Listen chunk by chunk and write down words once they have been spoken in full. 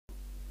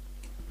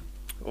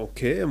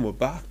Okay, and we're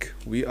back.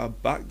 We are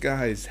back,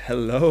 guys.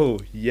 Hello.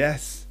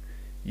 Yes.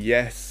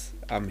 Yes,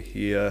 I'm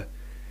here.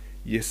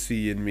 You're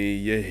seeing me.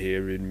 You're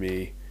hearing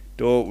me.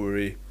 Don't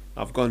worry.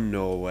 I've gone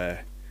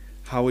nowhere.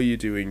 How are you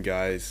doing,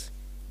 guys?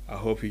 I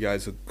hope you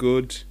guys are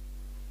good.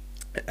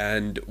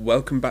 And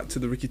welcome back to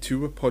the Ricky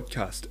Tura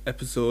podcast,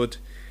 episode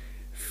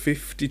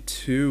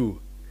 52.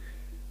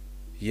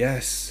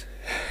 Yes.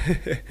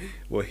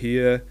 We're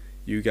here.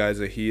 You guys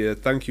are here.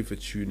 Thank you for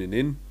tuning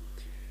in.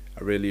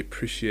 I really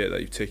appreciate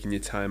that you've taken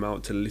your time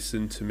out to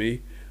listen to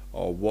me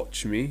or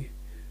watch me.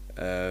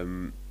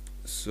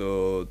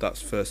 So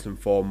that's first and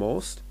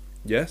foremost.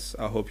 Yes,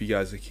 I hope you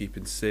guys are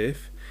keeping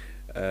safe.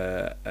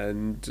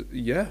 And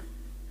yeah,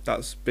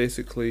 that's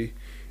basically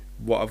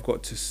what I've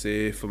got to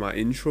say for my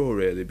intro,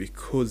 really,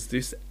 because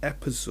this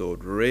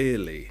episode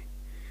really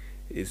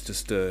is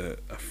just a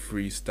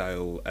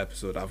freestyle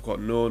episode. I've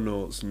got no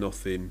notes,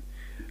 nothing.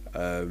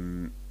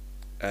 And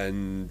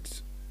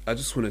I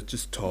just want to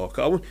just talk.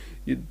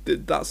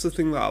 That's the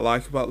thing that I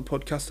like about the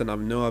podcast, and I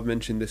know I've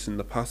mentioned this in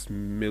the past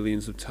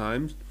millions of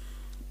times,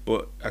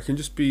 but I can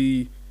just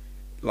be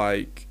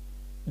like,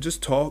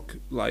 just talk.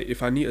 Like,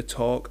 if I need to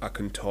talk, I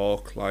can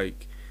talk.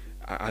 Like,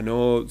 I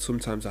know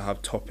sometimes I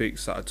have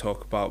topics that I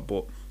talk about,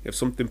 but if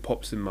something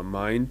pops in my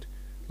mind,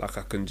 like,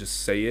 I can just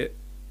say it,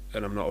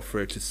 and I'm not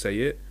afraid to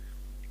say it.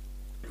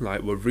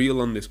 Like, we're real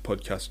on this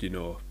podcast,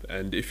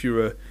 and if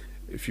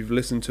you've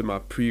listened to my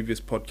previous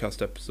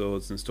podcast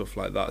episodes and stuff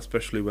like that,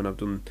 especially when I've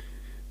done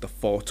the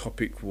 4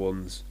 topic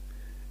ones,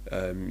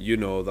 you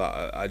know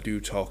that I do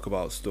talk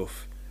about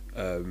stuff.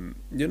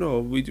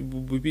 We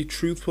be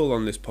truthful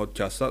on this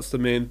podcast. That's the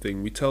main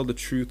thing. We tell the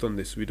truth on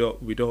this. We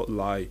don't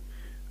lie.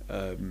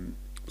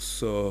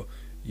 So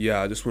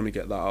yeah, I just want to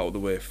get that out of the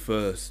way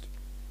first.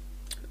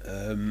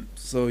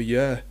 So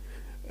yeah,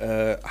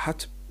 I had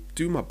to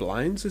do my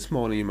blinds this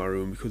morning in my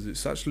room because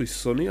it's actually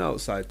sunny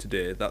outside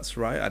today. That's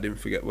right, I didn't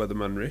forget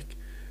Weatherman Rick.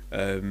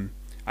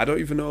 I don't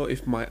even know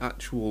if my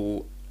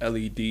actual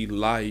LED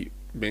light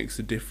makes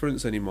a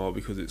difference anymore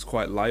because it's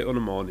quite light on a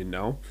morning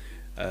now.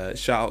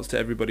 Shout outs to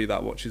everybody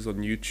that watches on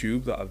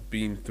YouTube that have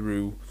been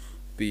through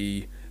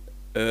the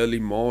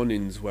early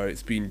mornings where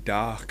it's been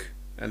dark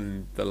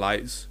and the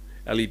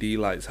LED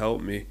lights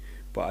help me,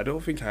 but I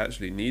don't think I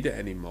actually need it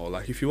anymore.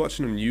 Like, if you're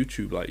watching on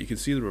YouTube, like, you can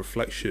see the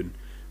reflection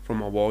from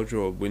my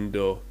wardrobe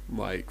window,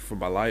 like, from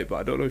my light, but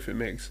I don't know if it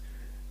makes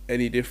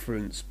any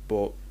difference.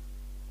 But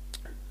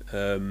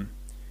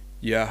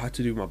yeah, I had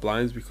to do my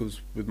blinds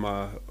because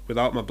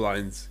without my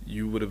blinds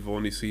you would have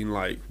only seen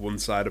like one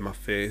side of my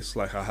face.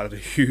 Like, I had a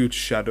huge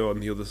shadow on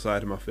the other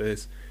side of my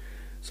face,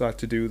 so I had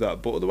to do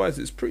that. But otherwise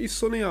it's pretty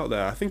sunny out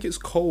there. I think it's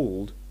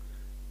cold,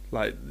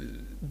 like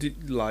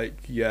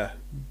yeah,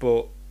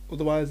 but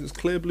otherwise it's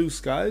clear blue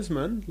skies,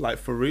 man. Like,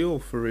 for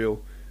real.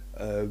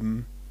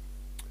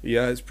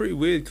 Yeah, it's pretty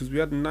weird because we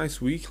had a nice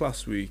week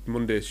last week,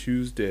 Monday,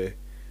 Tuesday,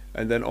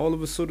 and then all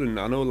of a sudden,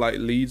 I know, like,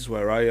 Leeds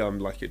where I am,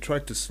 like, it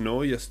tried to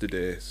snow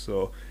yesterday,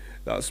 so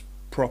that's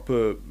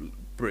proper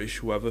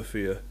British weather for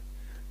you,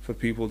 for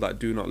people that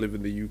do not live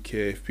in the UK.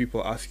 If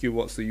people ask you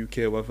what's the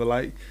UK weather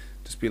like,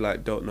 just be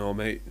like, don't know,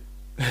 mate.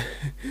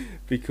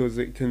 Because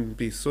it can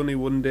be sunny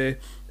one day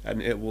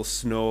and it will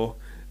snow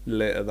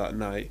later that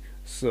night,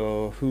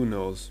 so who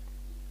knows.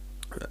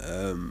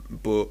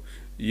 But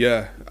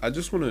yeah, I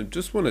just wanna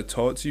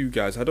talk to you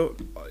guys.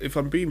 If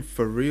I'm being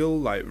for real,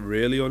 like,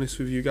 really honest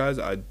with you guys,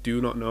 I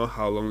do not know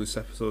how long this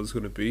episode is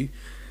gonna be.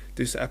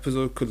 This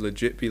episode could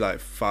legit be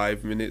like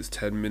 5 minutes,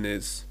 10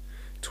 minutes,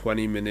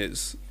 20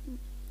 minutes.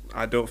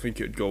 I don't think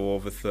it'd go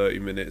over 30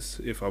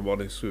 minutes if I'm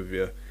honest with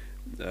you.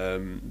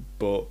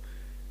 But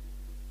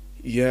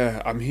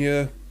yeah, I'm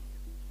here.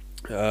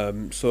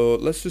 So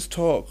let's just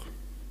talk.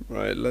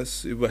 Right,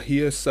 we're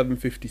here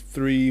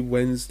 7:53,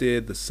 Wednesday,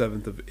 the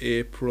 7th of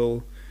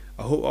April.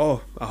 I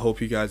hope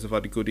you guys have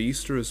had a good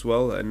Easter as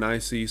well, a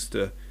nice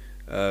Easter.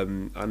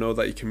 I know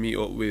that you can meet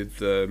up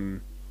with,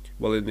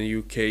 well, in the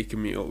UK, you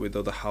can meet up with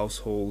other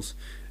households,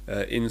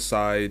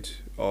 inside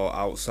or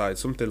outside,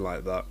 something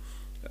like that.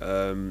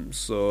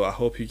 So I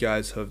hope you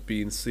guys have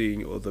been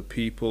seeing other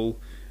people.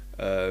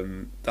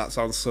 That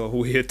sounds so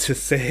weird to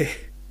say,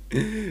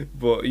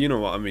 but you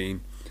know what I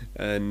mean.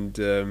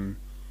 And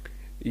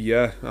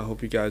yeah, I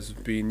hope you guys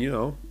have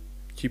been,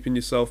 keeping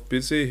yourself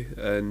busy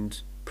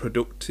and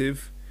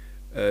productive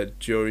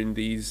during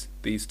these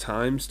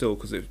times still,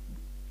 because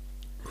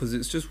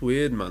it's just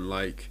weird, man.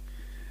 Like,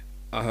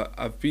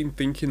 I've been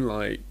thinking,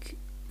 like,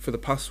 for the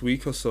past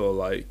week or so,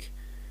 like,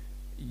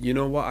 you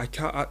know what, I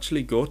can't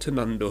actually go to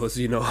Nando's,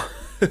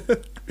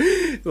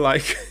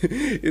 like,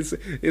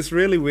 it's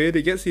really weird.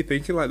 It gets you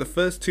thinking, like, the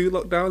first 2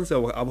 lockdowns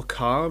I were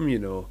calm,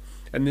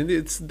 and then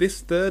it's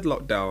this third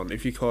lockdown,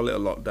 if you call it a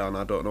lockdown.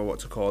 I don't know what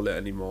to call it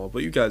anymore,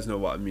 but you guys know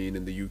what I mean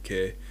in the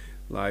UK.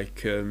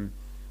 Like,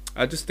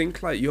 I just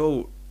think, like,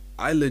 yo,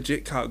 I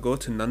legit can't go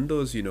to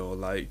Nando's,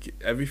 like,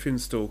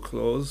 everything's still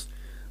closed.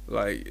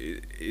 Like,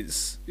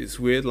 it's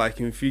weird. Like,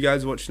 if you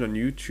guys are watching on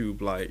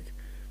YouTube, like,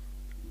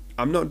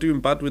 I'm not doing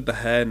bad with the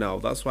hair now.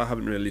 That's why I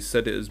haven't really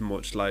said it as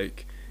much.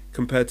 Like,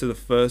 compared to the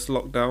first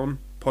lockdown,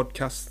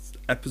 podcast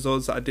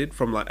episodes that I did,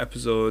 from like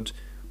episode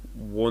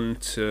 1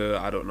 to,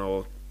 I don't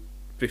know,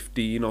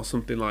 15 or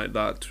something like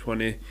that,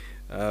 20.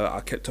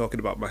 I kept talking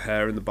about my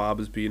hair and the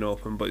barbers being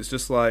open, but it's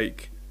just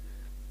like,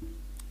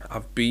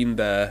 I've been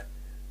there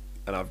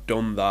and I've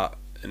done that,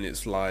 and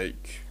it's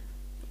like,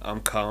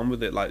 I'm calm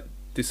with it. Like,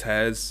 this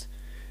hair's,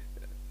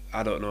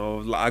 I don't know,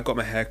 like, I got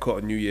my hair cut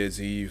on New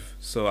Year's Eve,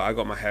 so I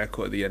got my hair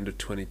cut at the end of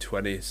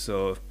 2020,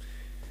 so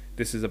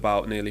this is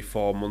about nearly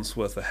 4 months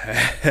worth of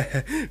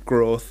hair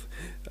growth.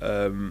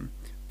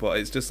 But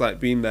it's just like,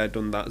 been there,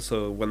 done that.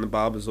 So when the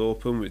barber's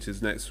open, which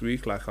is next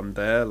week, like, I'm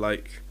there,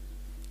 like,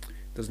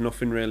 there's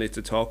nothing really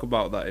to talk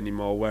about that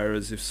anymore.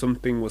 Whereas if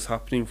something was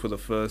happening for the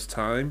first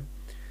time,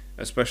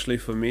 especially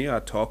for me,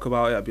 I'd talk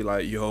about it. I'd be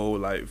like, yo,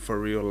 like, for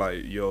real,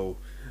 like, yo.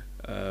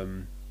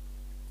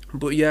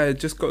 But yeah,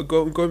 just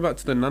going back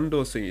to the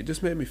Nando's thing, it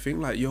just made me think,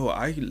 like, yo,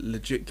 I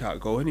legit can't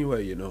go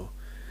anywhere, you know.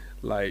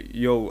 Like,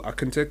 yo, I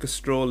can take a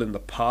stroll in the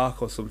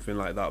park or something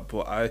like that,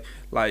 but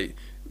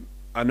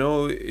I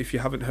know if you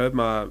haven't heard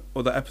my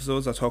other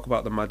episodes, I talk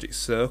about the Magic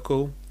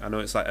Circle. I know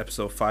it's like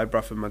episode 5,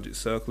 Bradford Magic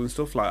Circle and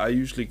stuff. Like, I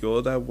usually go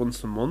there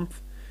once a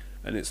month,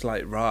 and it's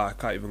like, rah, I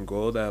can't even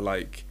go there.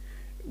 Like,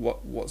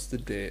 what's the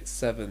date?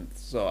 7th.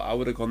 So I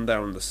would have gone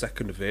there on the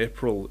 2nd of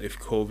April if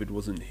COVID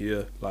wasn't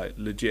here. Like,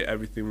 legit,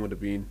 everything would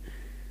have been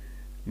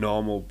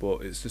normal.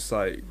 But it's just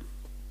like,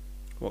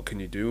 what can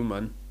you do,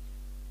 man?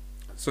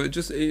 So it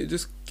just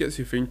gets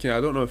you thinking.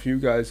 I don't know if you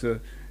guys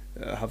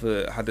have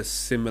had a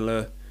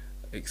similar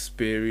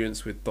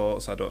experience with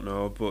thoughts, I don't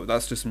know, but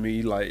that's just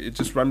me. Like, it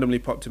just randomly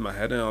popped in my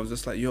head, and I was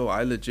just like, yo,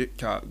 I legit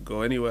can't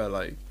go anywhere.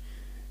 Like,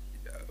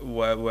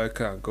 where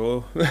can I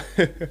go?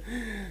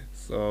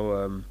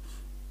 So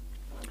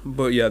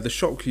but yeah, the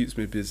shop keeps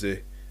me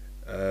busy,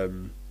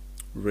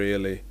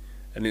 really,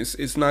 and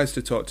it's nice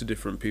to talk to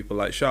different people.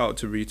 Like, shout out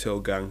to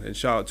Retail Gang, and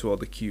shout out to all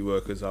the key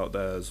workers out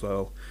there as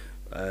well,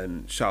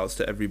 and shout outs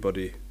to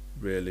everybody.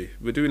 Really,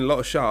 we're doing a lot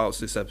of shout outs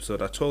this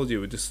episode. I told you,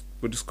 we're just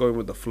going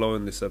with the flow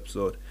in this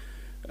episode.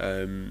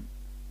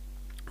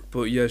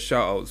 But yeah,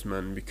 shout outs,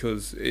 man,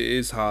 because it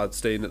is hard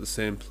staying at the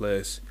same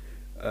place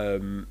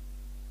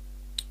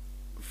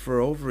for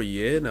over a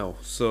year now.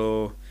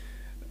 So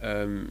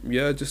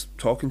yeah, just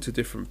talking to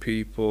different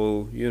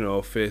people, you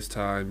know,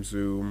 FaceTime,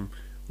 Zoom,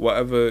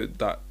 whatever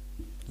that,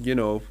 you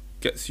know,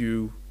 gets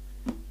you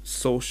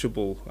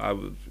sociable.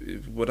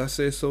 Would I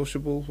say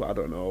sociable? I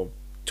don't know.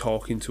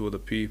 Talking to other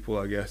people,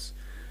 I guess.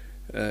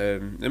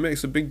 It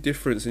makes a big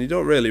difference, and you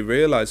don't really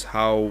realise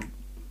how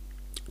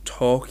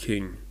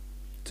talking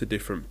to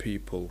different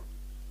people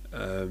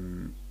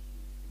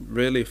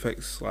really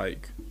affects,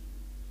 like,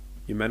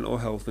 your mental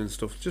health and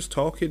stuff. Just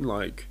talking,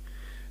 like,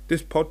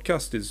 this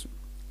podcast is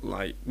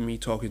like me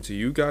talking to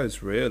you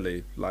guys,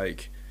 really.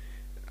 Like,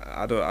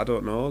 I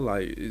don't know,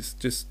 like, it's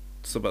just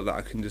something that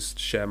I can just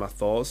share my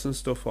thoughts and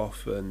stuff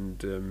off,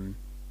 and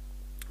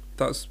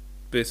that's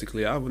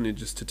basically, I wanted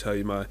just to tell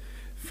you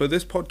for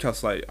this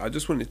podcast, like, I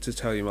just wanted to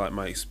tell you, like,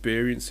 my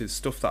experiences,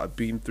 stuff that I've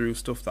been through,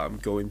 stuff that I'm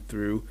going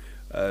through,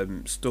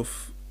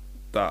 stuff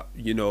that,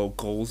 you know,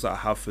 goals that I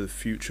have for the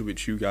future,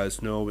 which you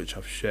guys know, which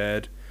I've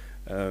shared.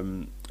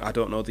 I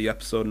don't know the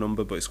episode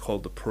number, but it's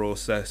called The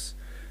Process.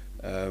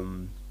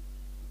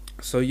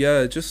 So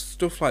yeah, just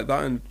stuff like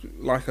that. And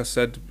like I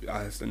said,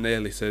 I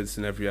nearly say this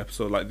in every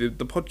episode, like, the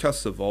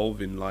podcast's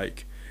evolving.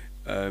 Like,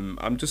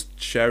 I'm just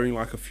sharing,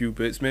 like, a few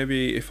bits.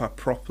 Maybe if I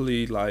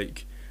properly,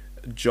 like,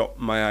 jot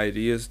my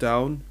ideas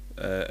down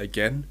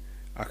again,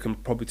 I can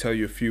probably tell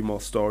you a few more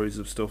stories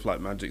of stuff,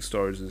 like magic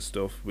stories and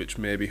stuff, which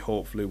maybe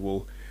hopefully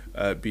will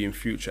be in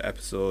future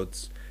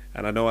episodes.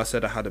 And I know I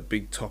said I had a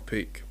big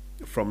topic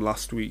from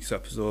last week's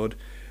episode.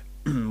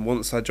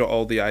 Once I jot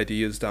all the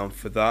ideas down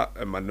for that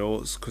and my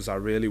notes, because I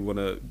really want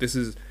to, this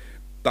is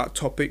that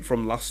topic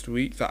from last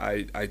week that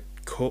I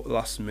cut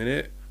last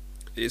minute.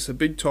 It's a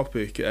big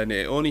topic, and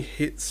it only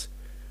hits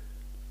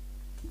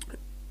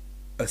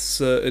a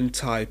certain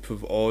type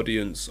of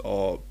audience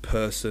or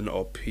person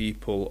or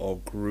people or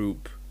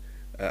group,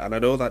 and I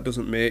know that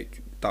doesn't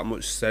make that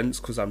much sense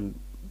because I'm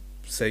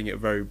saying it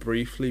very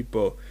briefly,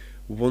 but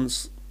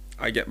once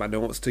I get my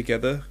notes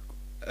together,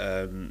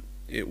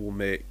 it will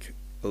make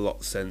a lot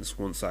of sense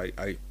once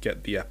I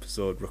get the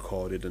episode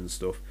recorded and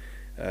stuff.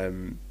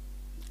 When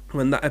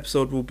that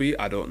episode will be,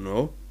 I don't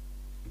know,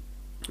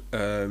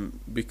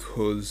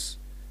 because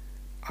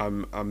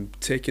I'm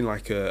taking,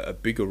 like, a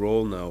bigger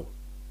role now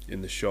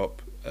in the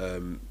shop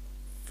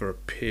for a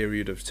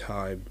period of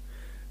time.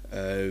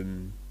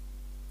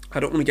 I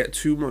don't want to get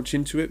too much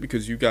into it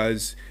because you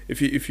guys,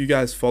 if you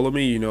guys follow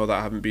me, you know that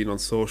I haven't been on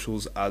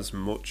socials as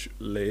much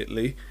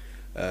lately.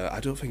 I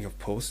don't think I've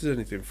posted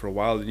anything for a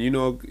while, and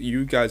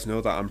you guys know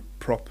that I'm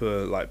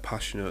proper, like,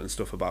 passionate and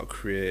stuff about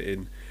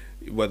creating,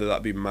 whether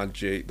that be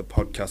magic, the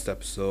podcast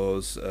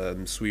episodes,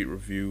 sweet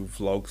review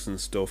vlogs and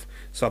stuff.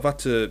 So I've had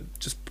to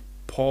just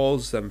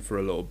pause them for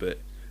a little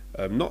bit,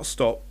 not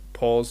stop,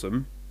 pause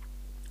them,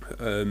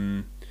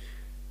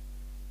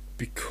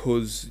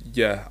 because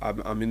yeah,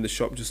 I'm in the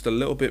shop just a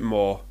little bit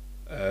more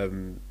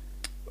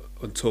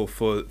until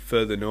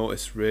further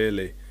notice,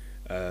 really.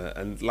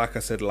 And like I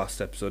said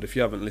last episode, if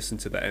you haven't listened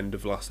to the end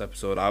of last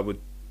episode, I would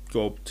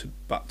go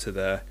back to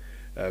there.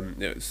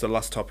 It's the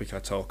last topic I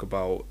talk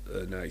about,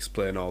 and I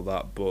explain all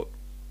that. But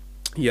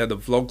yeah, the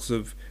vlogs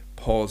have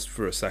paused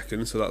for a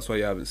second, so that's why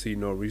you haven't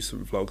seen no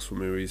recent vlogs from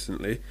me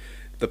recently.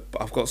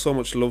 I've got so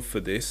much love for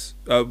this.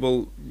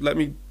 Well, let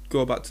me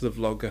go back to the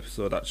vlog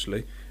episode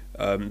actually.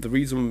 The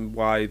reason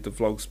why the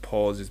vlogs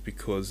pause is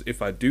because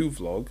if I do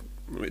vlog,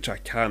 which I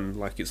can,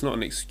 like it's not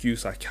an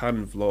excuse, I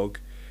can vlog,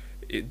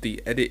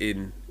 the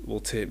editing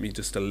will take me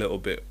just a little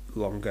bit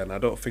longer, and I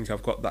don't think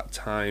I've got that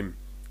time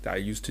that I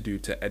used to do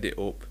to edit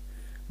up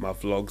my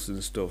vlogs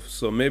and stuff.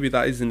 So maybe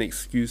that is an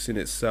excuse in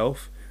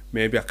itself.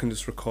 Maybe I can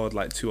just record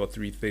like 2 or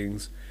 3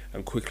 things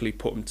and quickly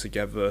put them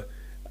together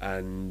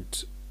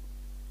and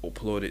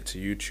upload it to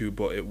YouTube,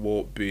 but it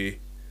won't be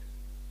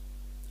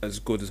as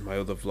good as my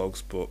other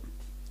vlogs. But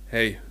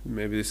hey,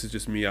 maybe this is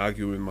just me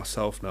arguing with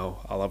myself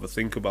now. I'll have a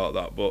think about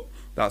that, but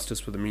that's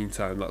just for the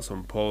meantime. That's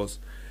on pause.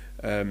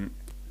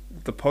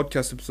 The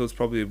podcast episode is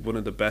probably one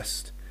of the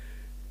best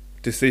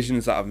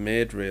decisions that I've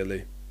made,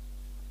 really,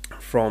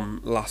 from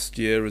last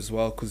year as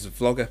well, because the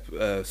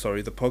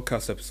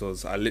podcast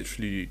episodes, I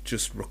literally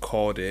just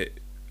record it,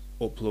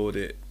 upload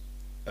it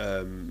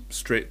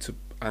straight to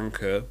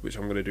Anchor, which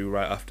I'm going to do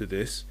right after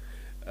this,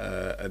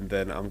 and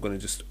then I'm going to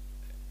just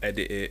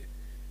edit it.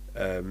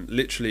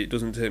 Literally, it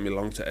doesn't take me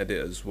long to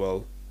edit as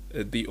well.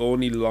 The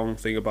only long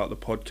thing about the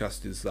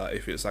podcast is that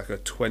if it's like a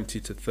 20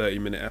 to 30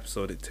 minute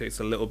episode, it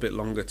takes a little bit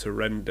longer to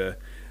render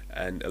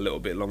and a little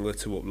bit longer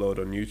to upload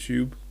on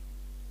YouTube.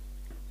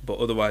 But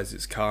otherwise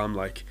it's calm.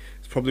 Like,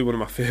 it's probably one of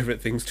my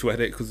favourite things to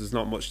edit because there's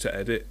not much to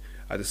edit.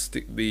 I just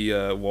stick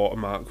the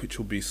watermark, which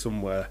will be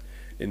somewhere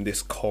in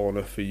this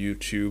corner for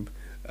YouTube,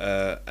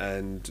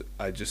 and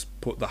I just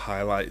put the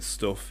highlight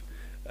stuff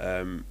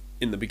in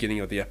the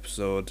beginning of the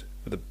episode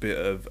with a bit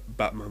of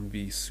Batman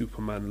v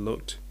Superman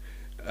look.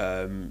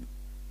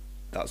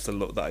 That's the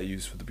look that I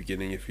use for the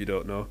beginning, if you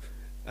don't know.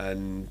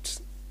 And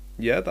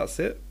yeah, that's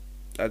it.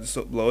 I just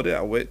upload it.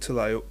 I wait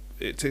till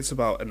it takes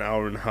about an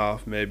hour and a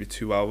half, maybe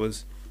 2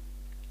 hours,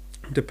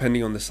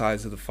 depending on the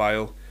size of the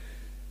file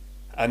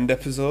and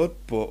episode.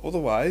 But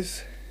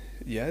otherwise,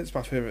 yeah, it's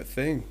my favourite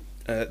thing.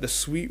 The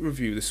sweet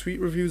review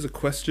is a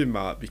question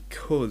mark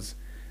because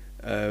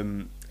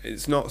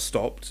it's not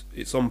stopped,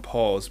 it's on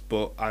pause,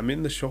 but I'm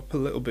in the shop a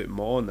little bit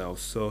more now,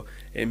 so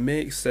it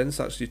makes sense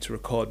actually to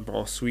record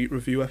more sweet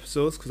review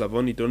episodes because I've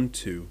only done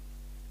 2.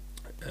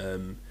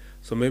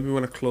 So maybe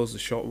when I close the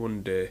shop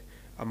one day,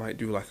 I might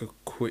do like a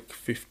quick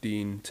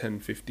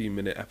 10-15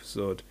 minute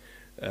episode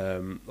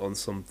on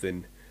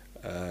something.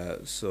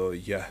 So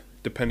yeah,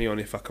 depending on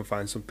if I can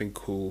find something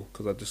cool,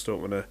 because I just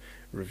don't want to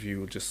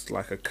review just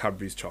like a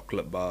Cadbury's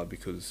chocolate bar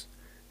because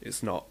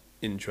it's not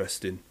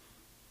interesting.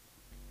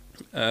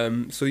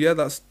 So yeah,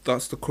 that's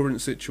the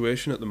current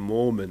situation at the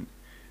moment.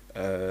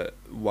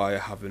 Why I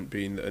haven't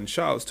been, and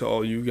shout outs to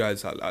all you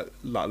guys that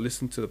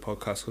listen to the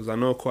podcast, because I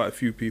know quite a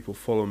few people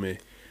follow me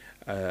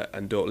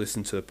and don't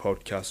listen to the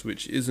podcast,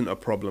 which isn't a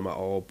problem at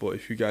all. But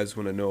if you guys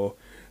want to know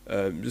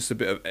just a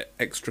bit of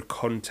extra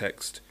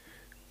context,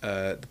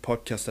 the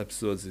podcast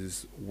episodes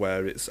is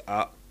where it's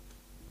at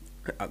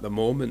the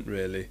moment,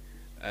 really,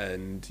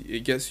 and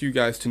it gets you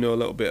guys to know a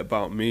little bit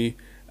about me.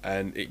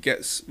 And it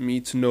gets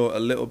me to know a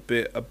little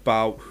bit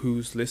about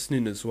who's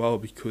listening as well,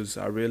 because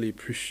I really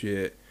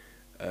appreciate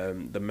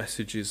the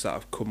messages that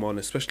have come on,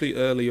 especially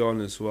early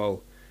on as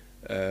well,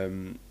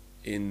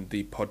 in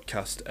the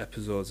podcast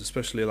episodes,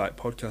 especially like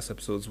podcast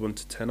episodes 1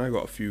 to 10. I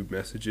got a few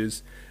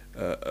messages,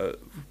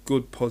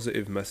 good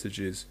positive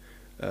messages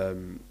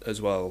as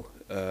well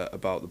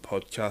about the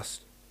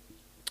podcast.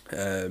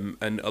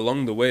 And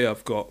along the way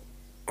I've got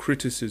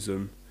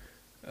criticism,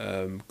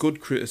 good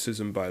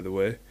criticism by the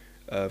way,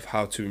 of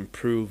how to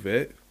improve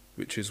it,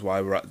 which is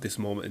why we're at this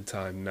moment in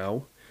time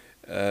now.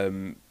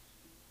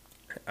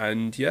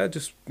 And yeah,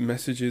 just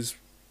messages,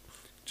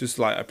 just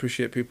like I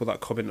appreciate people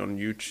that comment on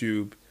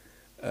YouTube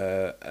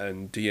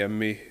and DM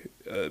me,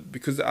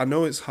 because I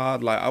know it's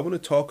hard. Like, I want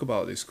to talk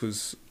about this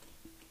because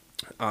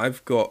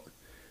I've got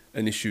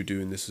an issue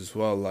doing this as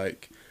well.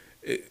 Like,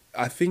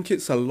 I think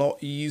it's a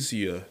lot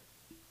easier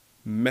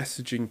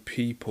messaging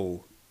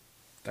people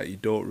that you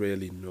don't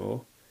really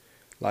know.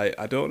 Like,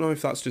 I don't know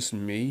if that's just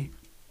me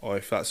or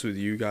if that's with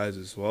you guys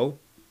as well.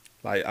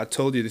 Like, I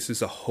told you this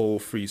is a whole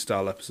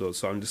freestyle episode,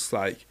 so I'm just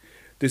like,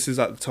 this is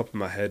at the top of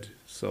my head.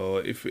 So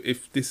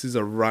if this is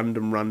a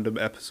random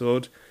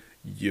episode,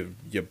 you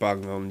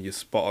bang on, you're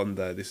spot on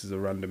there. This is a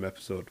random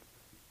episode.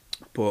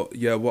 But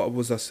yeah, what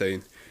was I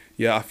saying?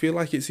 Yeah, I feel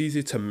like it's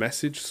easier to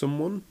message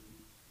someone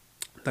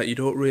that you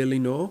don't really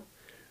know,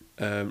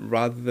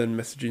 rather than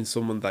messaging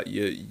someone that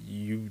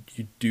you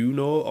do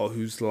know, or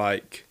who's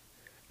like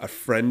a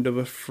friend of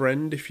a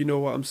friend, if you know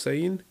what I'm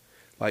saying.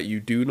 Like,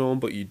 you do know them,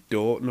 but you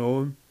don't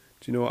know them.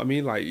 Do you know what I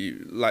mean?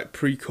 Like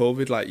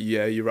pre-COVID, like,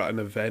 yeah, you're at an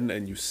event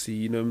and you've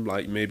seen them.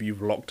 Like, maybe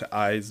you've locked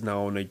eyes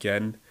now and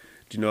again.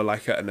 Do you know,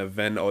 like at an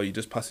event, or you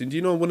just passing. Do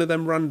you know one of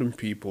them random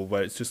people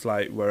where it's just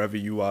like wherever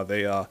you are,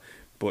 they are,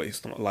 but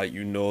it's not like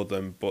you know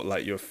them, but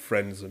like your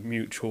friend's a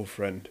mutual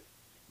friend.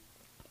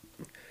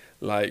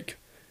 Like,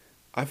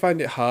 I find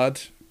it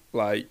hard,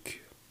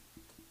 like,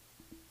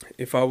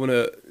 if I want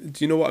to,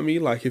 do you know what I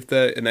mean? Like, if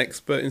they're an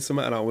expert in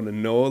something and I want to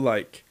know,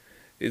 like,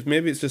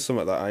 maybe it's just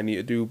something that I need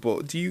to do,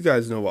 but do you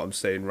guys know what I'm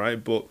saying,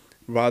 right? But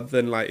rather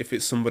than, like, if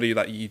it's somebody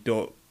that you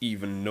don't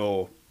even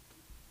know,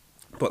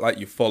 but, like,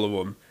 you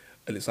follow them,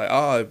 and it's like,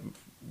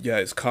 yeah,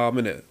 it's calm,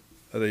 innit?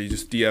 And then you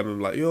just DM them,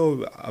 like,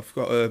 yo, I've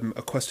got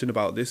a question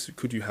about this,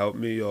 could you help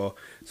me? Or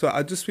so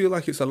I just feel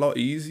like it's a lot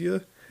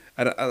easier,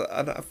 and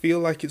I feel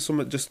like it's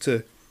something just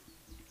to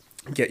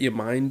get your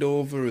mind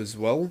over as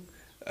well,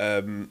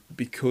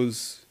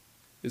 because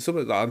it's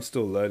something that I'm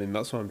still learning.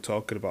 That's why I'm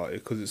talking about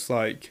it, because it's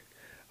like,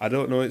 I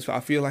don't know. I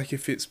feel like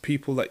if it's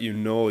people that you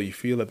know, you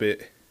feel a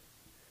bit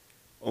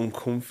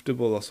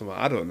uncomfortable or something.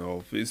 I don't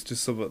know. It's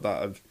just something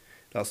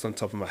that's on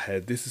top of my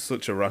head. This is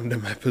such a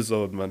random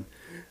episode, man.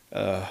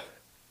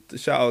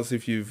 Shout outs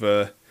if you've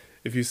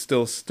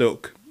still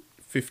stuck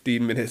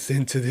 15 minutes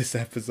into this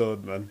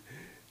episode, man.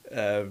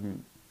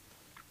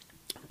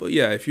 But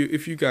yeah, if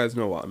you guys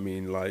know what I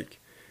mean, like,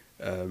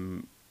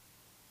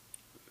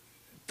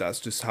 that's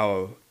just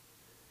how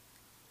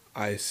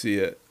I see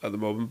it at the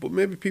moment. But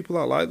maybe people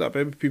aren't like that.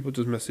 Maybe people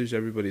just message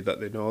everybody that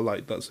they know,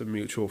 like that's a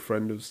mutual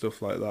friend and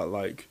stuff like that.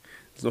 Like,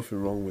 there's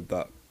nothing wrong with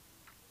that.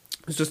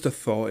 It's just a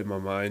thought in my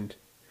mind.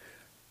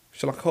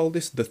 Shall I call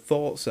this the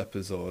thoughts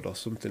episode or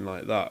something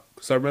like that?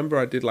 Because I remember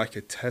I did like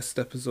a test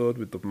episode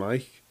with the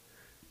mic.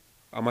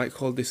 I might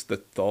call this the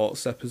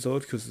thoughts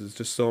episode, because there's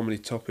just so many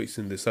topics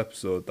in this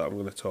episode that I'm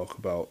going to talk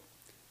about,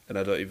 and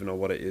I don't even know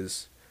what it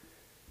is.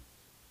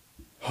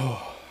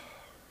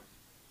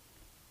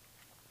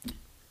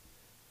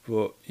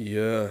 But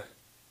yeah,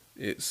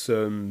 it's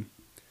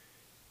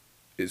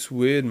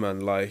weird, man.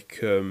 Like,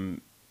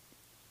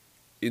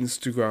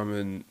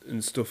 Instagram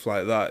and stuff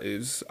like that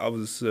is,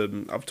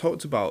 I've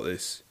talked about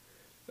this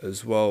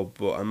as well,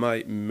 but I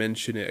might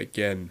mention it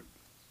again.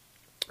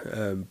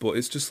 But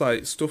it's just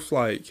like stuff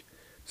like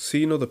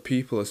seeing other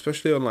people,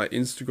 especially on like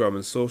Instagram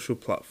and social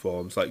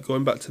platforms, like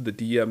going back to the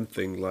DM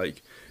thing,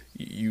 like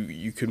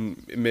you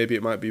can, maybe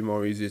it might be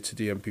more easier to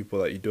DM people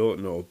that you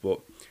don't know, but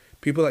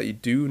people that you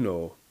do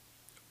know,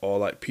 or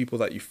like people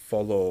that you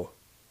follow.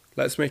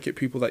 Let's make it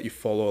people that you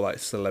follow, like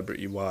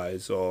celebrity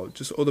wise, or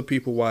just other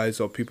people wise,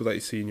 or people that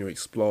you see in your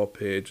explore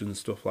page and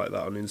stuff like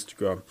that on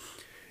Instagram.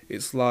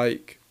 It's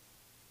like,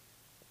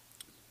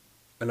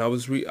 and I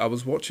was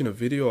watching a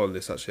video on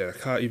this actually. I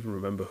can't even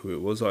remember who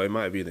it was, or it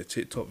might have been a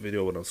TikTok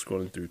video when I was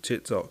scrolling through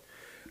TikTok.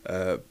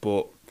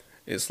 But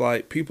it's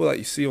like people that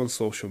you see on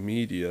social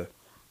media,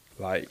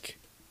 like,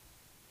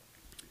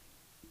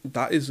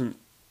 that isn't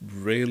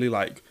really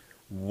like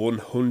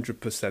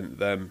 100%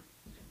 them.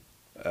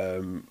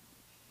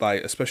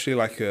 Like, especially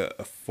like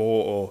a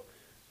photo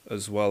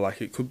as well.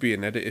 Like, it could be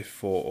an edited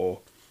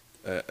photo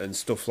and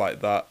stuff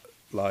like that.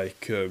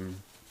 Like, and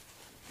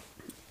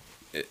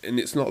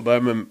it's not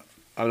them. And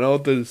I know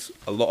there's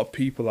a lot of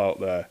people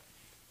out there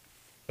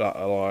that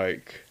are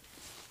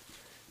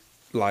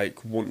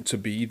like want to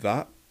be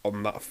that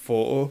on that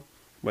photo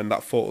when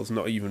that photo's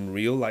not even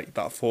real. Like,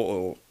 that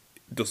photo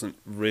doesn't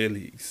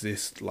really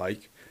exist.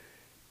 Like,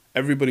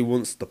 everybody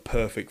wants the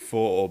perfect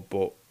photo,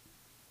 but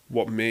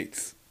what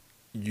makes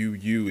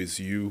you is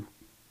you.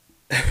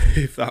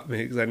 If that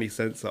makes any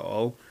sense at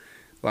all.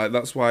 Like,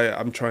 that's why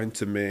I'm trying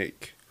to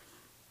make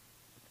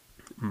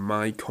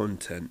my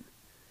content,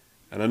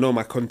 and I know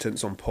my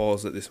content's on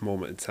pause at this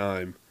moment in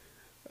time,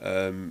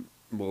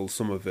 well,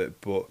 some of it,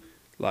 but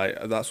like,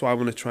 that's why I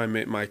want to try and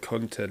make my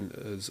content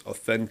as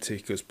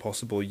authentic as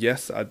possible.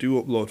 Yes, I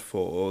do upload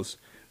photos,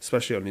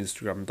 especially on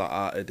Instagram, that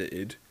are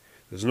edited.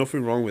 There's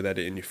nothing wrong with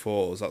editing your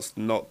photos. That's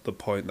not the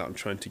point that I'm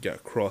trying to get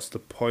across. The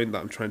point that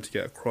I'm trying to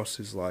get across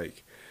is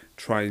like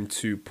trying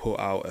to put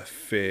out a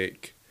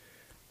fake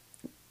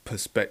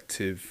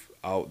perspective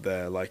out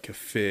there, like a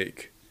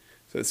fake.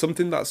 So it's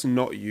something that's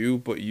not you,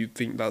 but you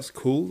think that's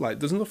cool. Like,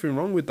 there's nothing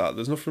wrong with that.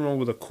 There's nothing wrong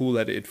with a cool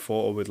edited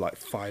photo with like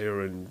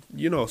fire and,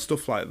 you know,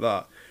 stuff like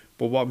that.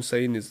 But what I'm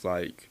saying is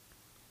like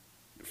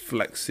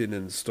flexing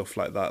and stuff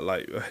like that.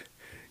 Like,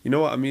 you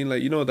know what I mean?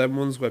 Like, you know, them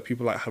ones where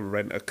people like have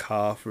rent a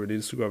car for an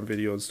Instagram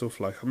video and stuff.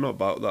 Like, I'm not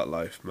about that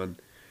life, man.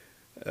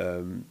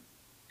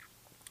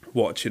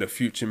 Watching a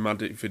Future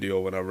Magic video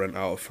when I rent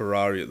out a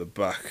Ferrari at the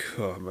back.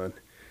 Oh, man.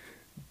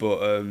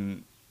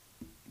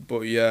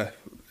 But yeah,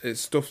 it's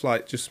stuff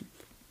like, just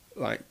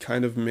like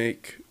kind of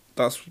make,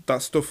 that's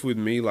stuff with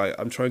me. Like,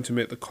 I'm trying to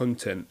make the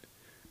content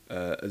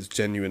as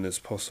genuine as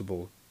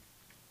possible.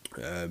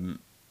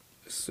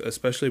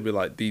 Especially with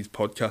like these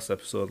podcast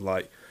episodes.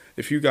 Like,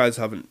 if you guys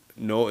haven't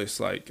noticed,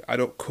 like, I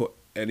don't cut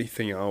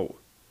anything out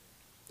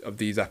of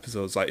these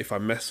episodes. Like, if I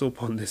mess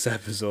up on this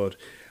episode,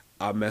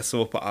 I mess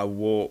up, I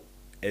won't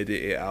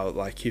edit it out.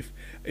 Like,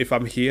 if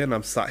I'm here and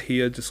I'm sat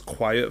here just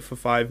quiet for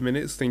 5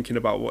 minutes thinking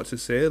about what to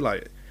say,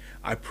 like,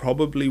 I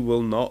probably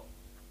will not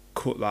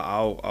cut that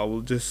out. I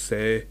will just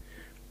say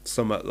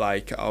something,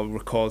 like, I'll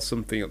record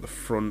something at the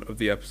front of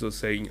the episode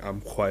saying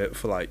I'm quiet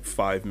for like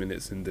 5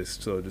 minutes in this,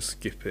 so just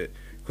skip it.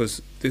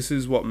 Because this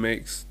is what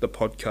makes the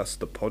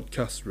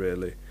podcast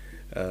really.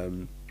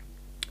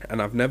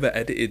 and I've never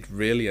edited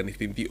really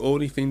anything. The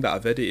only thing that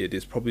I've edited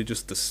is probably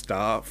just the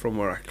start, from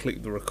where I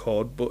click the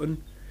record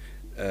button,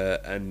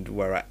 and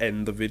where I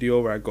end the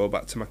video, where I go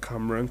back to my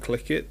camera and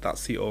click it.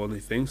 That's the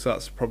only thing. So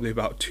that's probably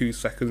about 2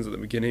 seconds at the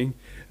beginning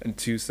and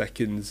 2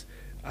 seconds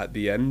at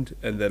the end.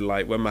 And then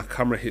like when my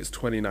camera hits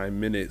 29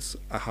 minutes,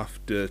 I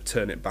have to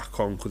turn it back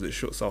on because it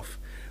shuts off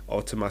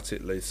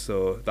automatically.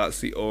 So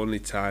that's the only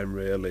time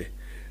really.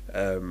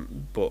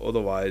 But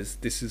otherwise,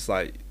 this is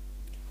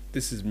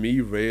me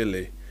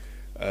really.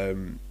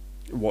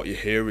 What you're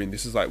hearing,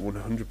 this is like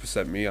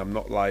 100% me. I'm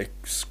not like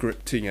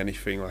scripting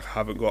anything. Like, I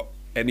haven't got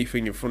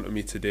anything in front of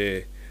me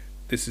today.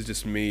 This is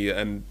just me,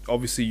 and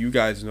obviously you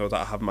guys know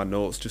that I have my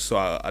notes just so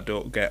I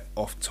don't get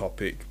off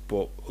topic,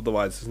 but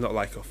otherwise it's not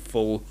like a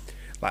full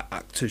like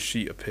actor's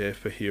sheet of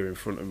paper here in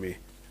front of me.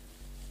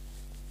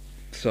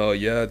 So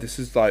yeah, this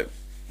is like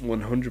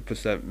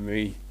 100%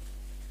 me.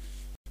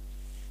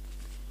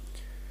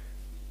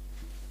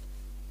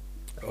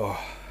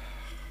 Oh,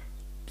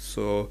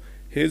 so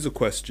here's a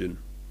question.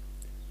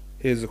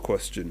 April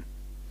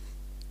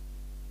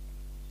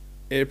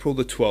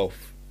the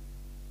 12th,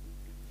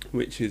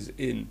 which is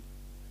in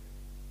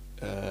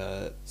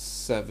 5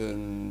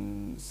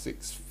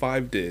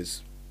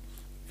 days.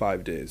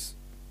 5 days.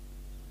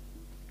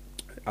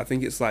 I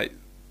think it's like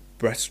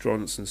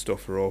restaurants and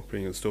stuff are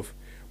opening and stuff.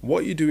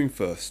 What are you doing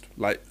first?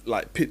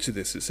 Like picture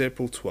this. It's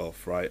April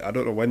 12th, right? I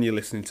don't know when you're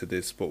listening to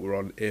this, but we're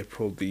on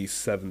April the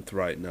 7th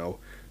right now.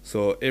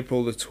 So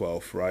April the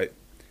 12th, right?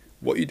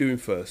 What are you doing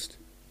first?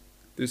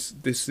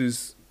 This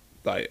is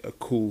like a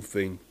cool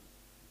thing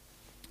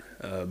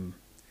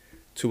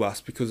to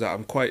ask, because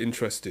I'm quite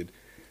interested.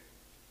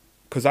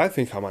 Because I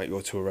think I might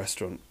go to a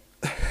restaurant.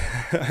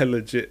 I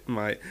legit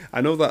might.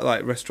 I know that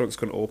like restaurants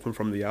can open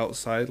from the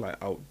outside,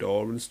 like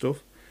outdoor and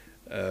stuff.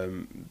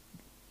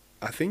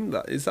 I think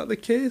that is that the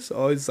case,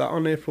 or is that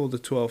on April the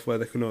 12th where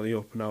they can only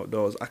open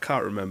outdoors? I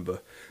can't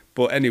remember.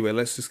 But anyway,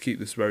 let's just keep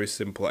this very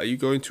simple. Are you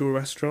going to a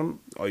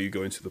restaurant? Are you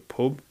going to the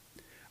pub?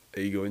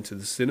 Are you going to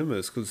the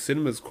cinemas? Because the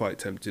cinema's quite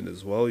tempting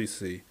as well, you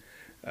see.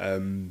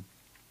 The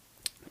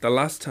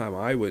last time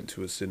I went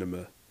to a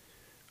cinema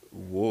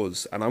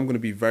was, and I'm going to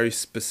be very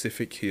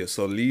specific here,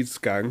 so Leeds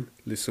gang,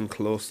 listen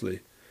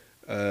closely.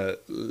 The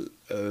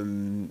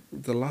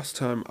last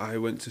time I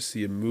went to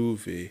see a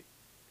movie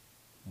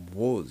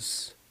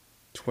was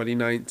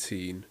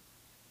 2019.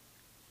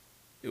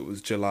 It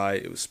was July.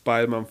 It was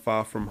Spider-Man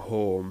Far From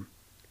Home.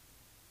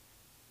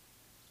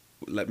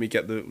 Let me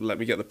get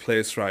the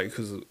place right,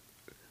 because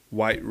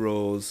White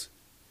Rose,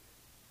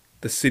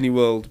 the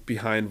Cineworld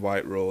behind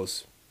White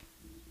Rose.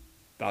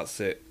 That's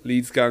it.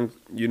 Leeds gang,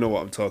 you know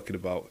what I'm talking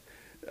about.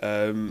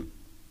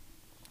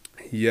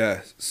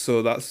 Yeah,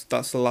 so that's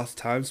the last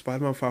time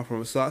Spider-Man Far From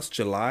Home. So that's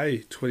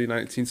July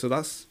 2019. So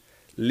that's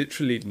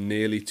literally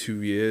nearly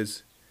 2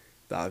 years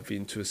that I've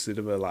been to a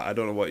cinema. Like, I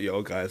don't know what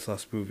your guys'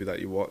 last movie that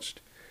you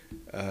watched.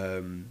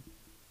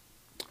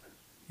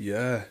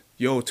 Yeah.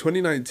 Yo,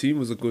 2019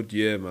 was a good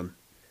year, man.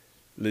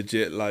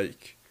 Legit,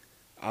 like,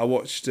 I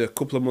watched a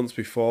couple of months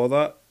before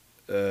that,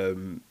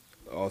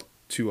 or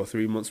 2 or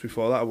 3 months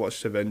before that, I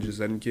watched Avengers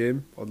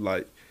Endgame on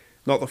like,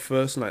 not the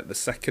first night, the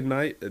second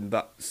night, and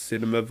that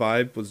cinema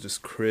vibe was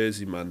just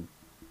crazy, man.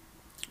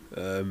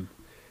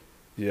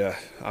 Yeah,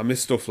 I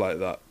miss stuff like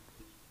that.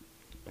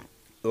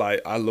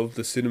 Like, I love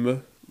the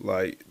cinema.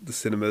 Like, the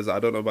cinemas, I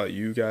don't know about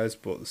you guys,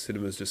 but the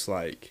cinema's just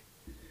like,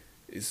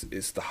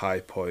 it's the high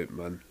point,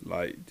 man.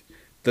 Like,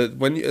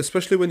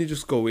 especially when you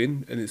just go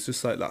in and it's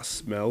just like that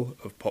smell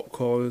of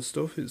popcorn and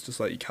stuff, it's just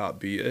like you can't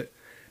beat it.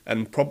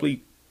 And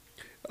probably,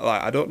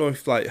 like, I don't know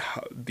if like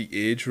the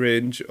age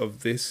range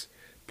of this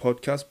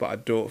podcast, but I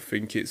don't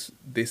think it's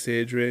this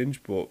age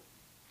range, but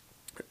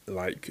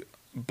like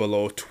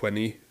below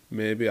 20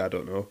 maybe, I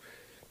don't know.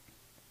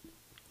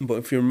 But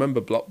if you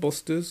remember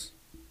Blockbusters,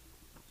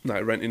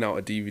 like renting out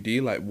a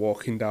DVD, like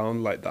walking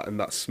down like that, and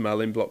that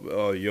smelling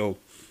oh yo,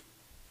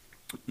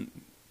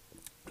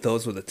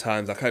 those were the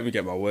times. I can't even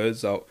get my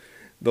words out.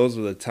 Those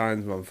were the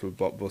times, man, for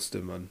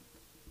Blockbuster, man.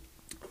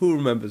 Who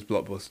remembers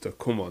Blockbuster?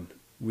 Come on,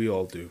 we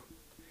all do.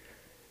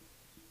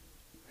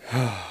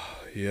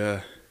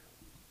 Yeah.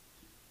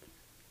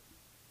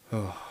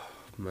 Oh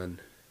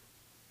man.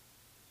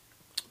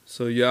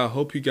 So yeah, I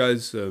hope you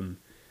guys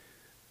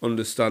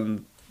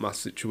understand my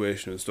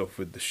situation and stuff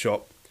with the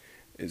shop.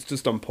 It's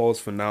just on pause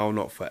for now,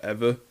 not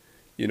forever.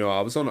 You know,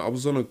 I was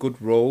on a good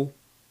roll,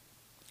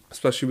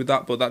 especially with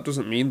that, but that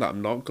doesn't mean that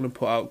I'm not gonna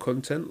put out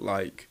content.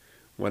 Like,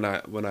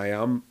 I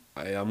am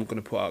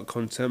gonna put out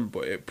content,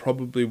 but it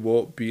probably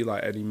won't be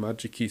like any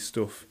magic-y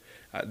stuff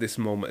at this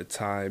moment of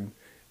time.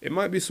 It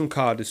might be some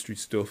cardistry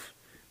stuff.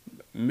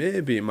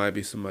 Maybe it might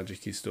be some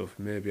magic-y stuff.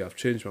 Maybe I've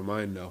changed my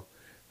mind now.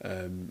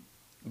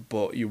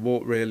 But you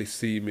won't really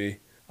see me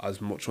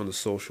as much on the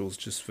socials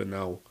just for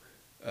now.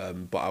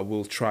 But I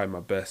will try my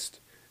best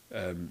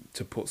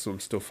to put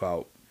some stuff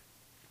out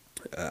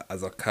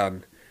as I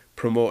can.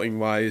 Promoting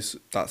wise,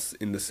 that's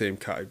in the same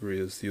category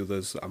as the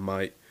others. I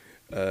might,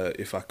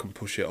 if I can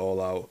push it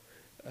all out,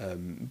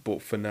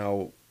 But for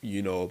now,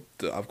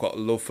 I've got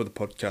love for the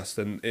podcast,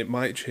 and it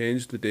might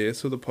change the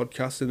dates of the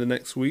podcast in the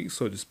next week,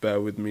 so just bear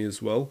with me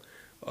as well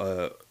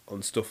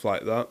on stuff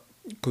like that,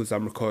 because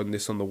I'm recording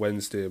this on the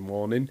Wednesday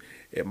morning.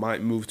 It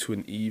might move to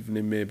an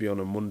evening, maybe on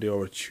a Monday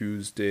or a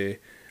Tuesday.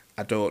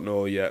 I don't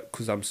know yet,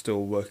 because I'm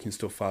still working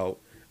stuff out.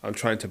 I'm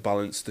trying to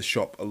balance the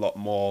shop a lot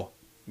more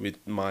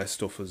with my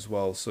stuff as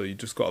well, so you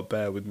just got to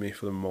bear with me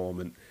for the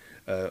moment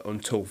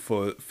until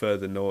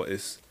further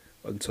notice,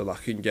 until I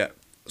can get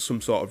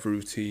some sort of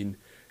routine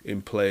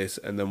in place,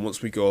 and then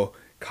once we go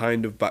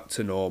kind of back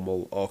to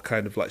normal, or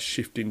kind of like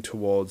shifting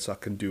towards I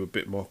can do a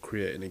bit more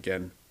creating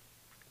again,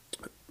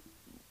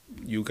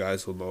 you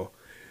guys will know.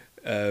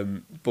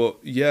 But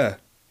yeah,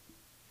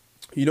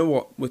 you know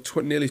what,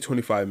 we're nearly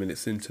 25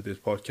 minutes into this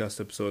podcast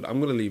episode. I'm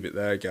going to leave it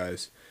there,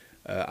 guys.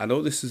 I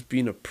know this has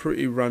been a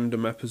pretty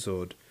random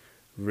episode,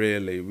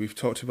 really. We've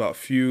talked about a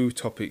few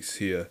topics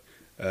here,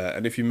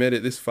 and if you made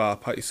it this far,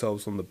 pat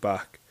yourselves on the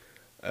back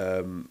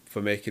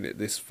for making it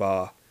this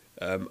far.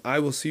 I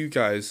will see you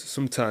guys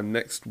sometime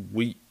next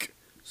week,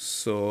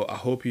 so I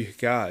hope you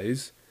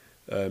guys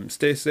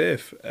stay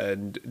safe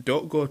and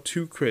don't go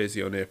too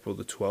crazy on April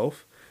the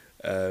 12th.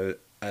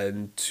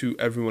 And to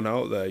everyone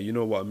out there, you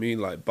know what I mean,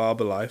 like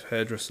barber life,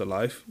 hairdresser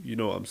life, you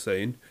know what I'm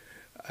saying.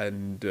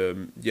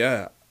 And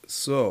yeah,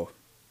 so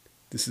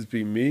this has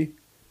been me,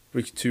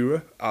 Ricky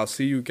Tura. I'll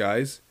see you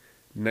guys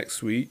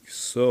next week,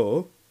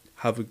 so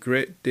have a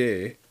great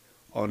day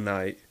or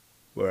night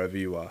wherever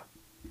you are.